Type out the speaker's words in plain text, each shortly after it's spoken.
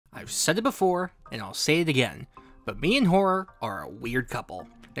I've said it before, and I'll say it again, but me and horror are a weird couple.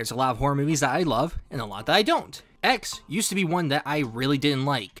 There's a lot of horror movies that I love, and a lot that I don't. X used to be one that I really didn't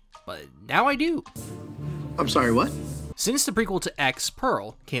like, but now I do. I'm sorry, what? Since the prequel to X,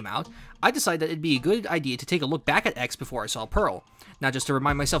 Pearl, came out, I decided that it'd be a good idea to take a look back at X before I saw Pearl. Not just to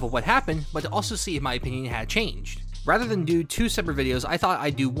remind myself of what happened, but to also see if my opinion had changed. Rather than do two separate videos, I thought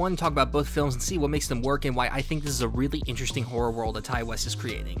I'd do one, talk about both films and see what makes them work and why I think this is a really interesting horror world that Ty West is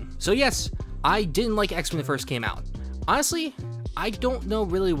creating. So yes, I didn't like X when it first came out. Honestly, I don't know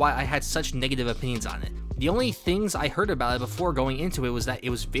really why I had such negative opinions on it. The only things I heard about it before going into it was that it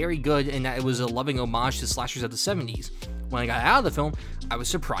was very good and that it was a loving homage to slashers of the 70s. When I got out of the film, I was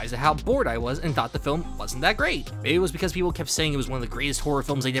surprised at how bored I was and thought the film wasn't that great. Maybe it was because people kept saying it was one of the greatest horror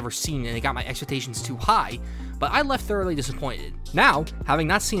films I'd ever seen and it got my expectations too high, but I left thoroughly disappointed. Now, having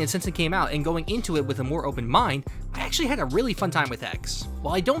not seen it since it came out and going into it with a more open mind, I actually had a really fun time with X.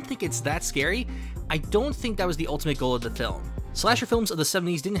 While I don't think it's that scary, I don't think that was the ultimate goal of the film. Slasher films of the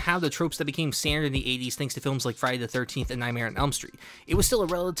 70s didn't have the tropes that became standard in the 80s thanks to films like Friday the 13th and Nightmare on Elm Street. It was still a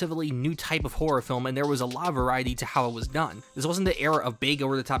relatively new type of horror film and there was a lot of variety to how it was done. This wasn't the era of big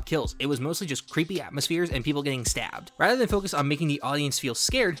over-the-top kills, it was mostly just creepy atmospheres and people getting stabbed. Rather than focus on making the audience feel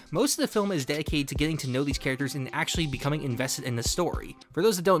scared, most of the film is dedicated to getting to know these characters and actually becoming invested in the story. For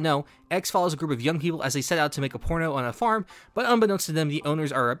those that don't know, X follows a group of young people as they set out to make a porno on a farm, but unbeknownst to them, the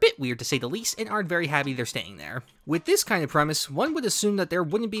owners are a bit weird to say the least and aren't very happy they're staying there. With this kind of premise, one would assume that there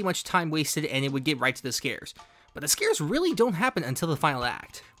wouldn't be much time wasted and it would get right to the scares. But the scares really don't happen until the final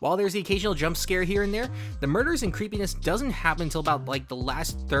act. While there's the occasional jump scare here and there, the murders and creepiness doesn't happen until about the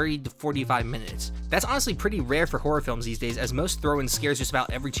last 30 to 45 minutes. That's honestly pretty rare for horror films these days, as most throw in scares just about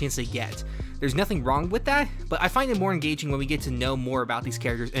every chance they get. There's nothing wrong with that, but I find it more engaging when we get to know more about these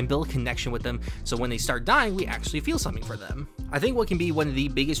characters and build a connection with them, so when they start dying, we actually feel something for them. I think what can be one of the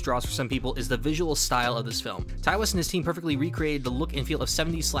biggest draws for some people is the visual style of this film. Ty West and his team perfectly recreated the look and feel of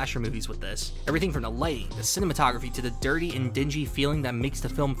 70s slasher movies with this. Everything from the lighting, the cinematography, to the dirty and dingy feeling that makes the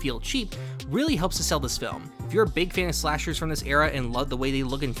film feel cheap really helps to sell this film. If you're a big fan of slashers from this era and love the way they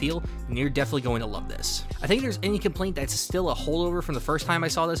look and feel, then you're definitely going to love this. I think if there's any complaint that's still a holdover from the first time I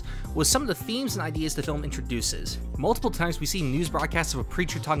saw this, was some of the themes and ideas the film introduces. Multiple times we see news broadcasts of a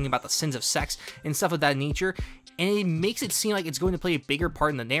preacher talking about the sins of sex and stuff of that nature, and it makes it seem like it's going to play a bigger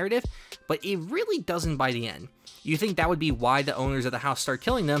part in the narrative, but it really doesn't by the end. You think that would be why the owners of the house start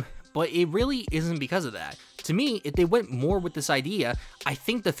killing them, but it really isn't because of that. To me, if they went more with this idea, I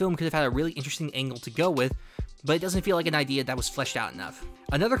think the film could have had a really interesting angle to go with, but it doesn't feel like an idea that was fleshed out enough.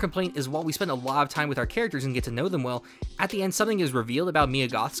 Another complaint is while we spend a lot of time with our characters and get to know them well, at the end something is revealed about Mia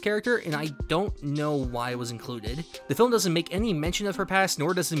Goth's character and I don't know why it was included. The film doesn't make any mention of her past,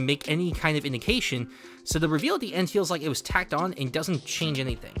 nor does it make any kind of indication, so the reveal at the end feels like it was tacked on and doesn't change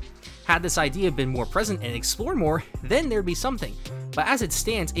anything. Had this idea been more present and explored more, then there'd be something. But as it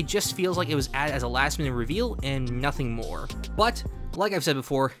stands, it just feels like it was added as a last minute reveal and nothing more. But, like I've said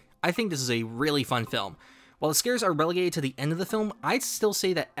before, I think this is a really fun film. While the scares are relegated to the end of the film, I'd still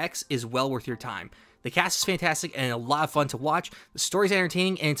say that X is well worth your time. The cast is fantastic and a lot of fun to watch, the story's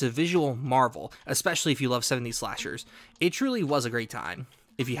entertaining, and it's a visual marvel, especially if you love 70s slashers. It truly was a great time.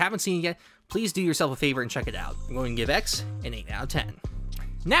 If you haven't seen it yet, please do yourself a favor and check it out. I'm going to give X an 8 out of 10.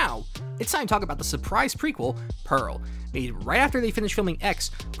 Now, it's time to talk about the surprise prequel, Pearl. Made right after they finished filming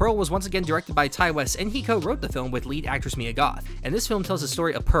X, Pearl was once again directed by Ty West and he co-wrote the film with lead actress Mia Goth. And this film tells the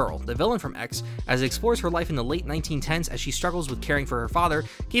story of Pearl, the villain from X, as it explores her life in the late 1910s as she struggles with caring for her father,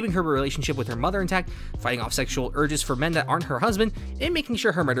 keeping her relationship with her mother intact, fighting off sexual urges for men that aren't her husband, and making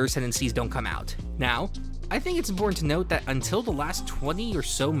sure her murderous tendencies don't come out. Now, I think it's important to note that until the last 20 or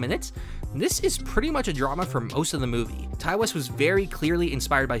so minutes, this is pretty much a drama for most of the movie. Ty West was very clearly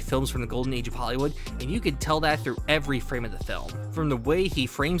inspired by films from the golden age of Hollywood, and you could tell that through every frame of the film. From the way he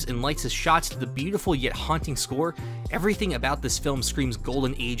frames and lights his shots to the beautiful yet haunting score, everything about this film screams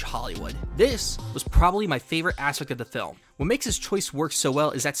golden age Hollywood. This was probably my favorite aspect of the film. What makes his choice work so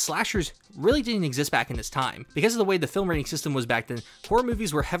well is that slashers really didn't exist back in this time. Because of the way the film rating system was back then, horror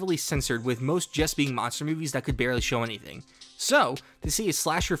movies were heavily censored, with most just being monster movies that could barely show anything. So, to see a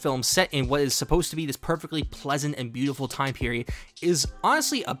slasher film set in what is supposed to be this perfectly pleasant and beautiful time period is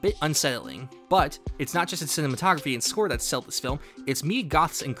honestly a bit unsettling. But it's not just its cinematography and score that sell this film, it's Mia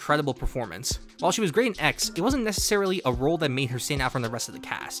Goth's incredible performance. While she was great in X, it wasn't necessarily a role that made her stand out from the rest of the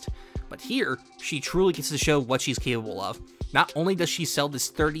cast. But here, she truly gets to show what she's capable of. Not only does she sell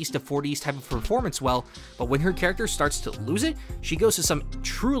this 30s to 40s type of performance well, but when her character starts to lose it, she goes to some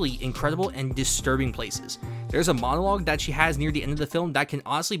truly incredible and disturbing places. There's a monologue that she has near the end of the film that can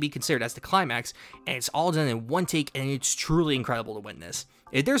honestly be considered as the climax, and it's all done in one take and it's truly incredible to witness.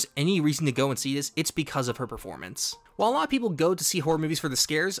 If there's any reason to go and see this, it's because of her performance. While a lot of people go to see horror movies for the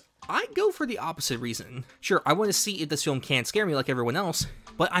scares, I go for the opposite reason. Sure, I want to see if this film can scare me like everyone else,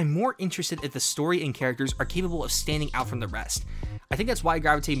 but I'm more interested if the story and characters are capable of standing out from the rest. I think that's why I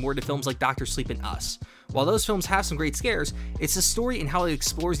gravitate more to films like Dr. Sleep and Us. While those films have some great scares, it's the story and how it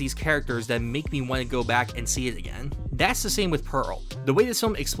explores these characters that make me want to go back and see it again. That's the same with Pearl. The way this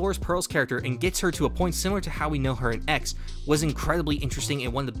film explores Pearl's character and gets her to a point similar to how we know her in X was incredibly interesting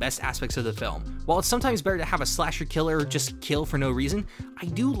and one of the best aspects of the film. While it's sometimes better to have a slasher killer just kill for no reason, I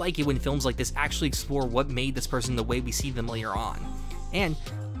do like it when films like this actually explore what made this person the way we see them later on. And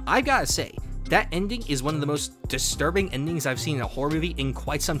I've gotta say, that ending is one of the most disturbing endings I've seen in a horror movie in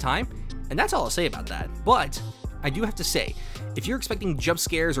quite some time, and that's all I'll say about that. But I do have to say, if you're expecting jump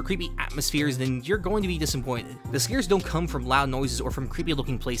scares or creepy atmospheres, then you're going to be disappointed. The scares don't come from loud noises or from creepy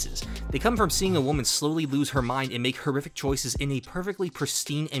looking places. They come from seeing a woman slowly lose her mind and make horrific choices in a perfectly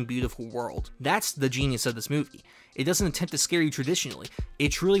pristine and beautiful world. That's the genius of this movie. It doesn't attempt to scare you traditionally. It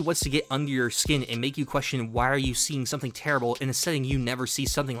truly wants to get under your skin and make you question why are you seeing something terrible in a setting you never see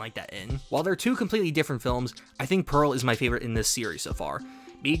something like that in. While they're two completely different films, I think Pearl is my favorite in this series so far.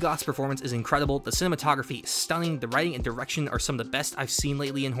 B. Goth's performance is incredible, the cinematography is stunning, the writing and direction are some of the best I've seen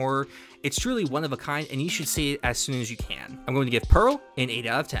lately in horror. It's truly one of a kind and you should see it as soon as you can. I'm going to give Pearl an 8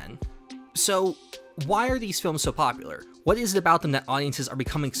 out of 10. So, why are these films so popular? What is it about them that audiences are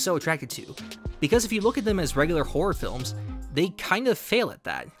becoming so attracted to? Because if you look at them as regular horror films, they kind of fail at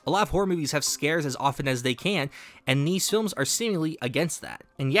that. A lot of horror movies have scares as often as they can, and these films are seemingly against that.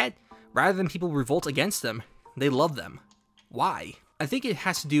 And yet, rather than people revolt against them, they love them. Why? I think it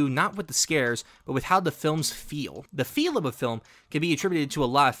has to do not with the scares, but with how the films feel. The feel of a film can be attributed to a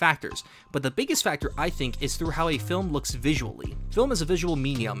lot of factors, but the biggest factor I think is through how a film looks visually. Film is a visual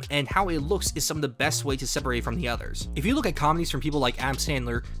medium, and how it looks is some of the best way to separate it from the others. If you look at comedies from people like Adam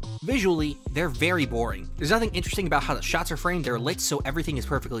Sandler, visually, they're very boring. There's nothing interesting about how the shots are framed, they're lit so everything is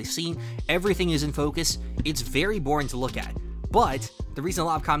perfectly seen, everything is in focus. It's very boring to look at. But the reason a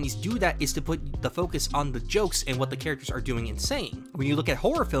lot of comedies do that is to put the focus on the jokes and what the characters are doing and saying. When you look at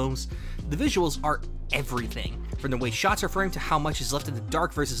horror films, the visuals are everything. From the way shots are framed to how much is left in the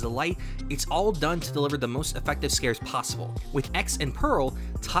dark versus the light, it's all done to deliver the most effective scares possible. With X and Pearl,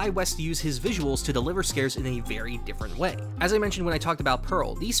 Ty West used his visuals to deliver scares in a very different way. As I mentioned when I talked about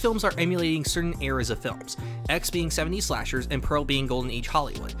Pearl, these films are emulating certain eras of films, X being 70s slashers and Pearl being Golden Age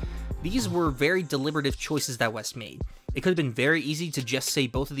Hollywood. These were very deliberative choices that West made. It could have been very easy to just say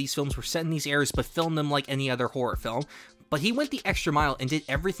both of these films were set in these eras but film them like any other horror film, but he went the extra mile and did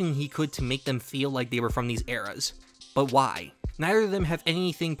everything he could to make them feel like they were from these eras. But why? Neither of them have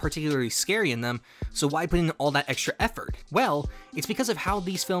anything particularly scary in them, so why put in all that extra effort? Well, it's because of how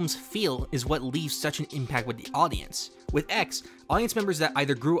these films feel is what leaves such an impact with the audience. With X, audience members that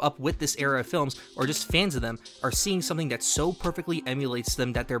either grew up with this era of films or just fans of them are seeing something that so perfectly emulates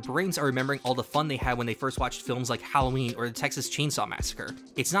them that their brains are remembering all the fun they had when they first watched films like Halloween or the Texas Chainsaw Massacre.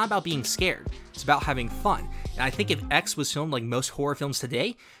 It's not about being scared, it's about having fun, and I think if X was filmed like most horror films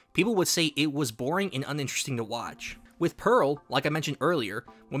today, people would say it was boring and uninteresting to watch. With Pearl, like I mentioned earlier,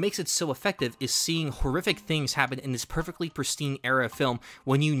 what makes it so effective is seeing horrific things happen in this perfectly pristine era of film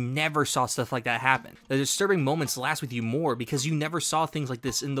when you never saw stuff like that happen. The disturbing moments last with you more because you never saw things like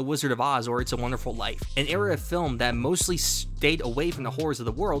this in The Wizard of Oz or It's a Wonderful Life. An era of film that mostly stayed away from the horrors of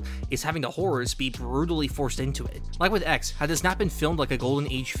the world is having the horrors be brutally forced into it. Like with X, had this not been filmed like a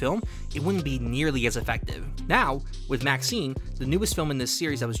Golden Age film, it wouldn't be nearly as effective. Now, with Maxine, the newest film in this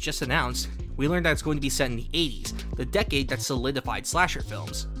series that was just announced, we learned that it's going to be set in the 80s, the decade that solidified slasher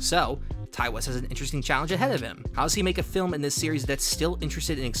films. So, Ty West has an interesting challenge ahead of him. How does he make a film in this series that's still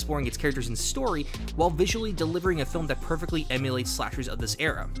interested in exploring its characters and story, while visually delivering a film that perfectly emulates slashers of this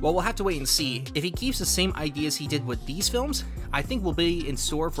era? Well, we'll have to wait and see. If he keeps the same ideas he did with these films, I think we'll be in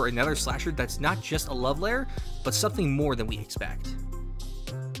store for another slasher that's not just a love letter, but something more than we expect.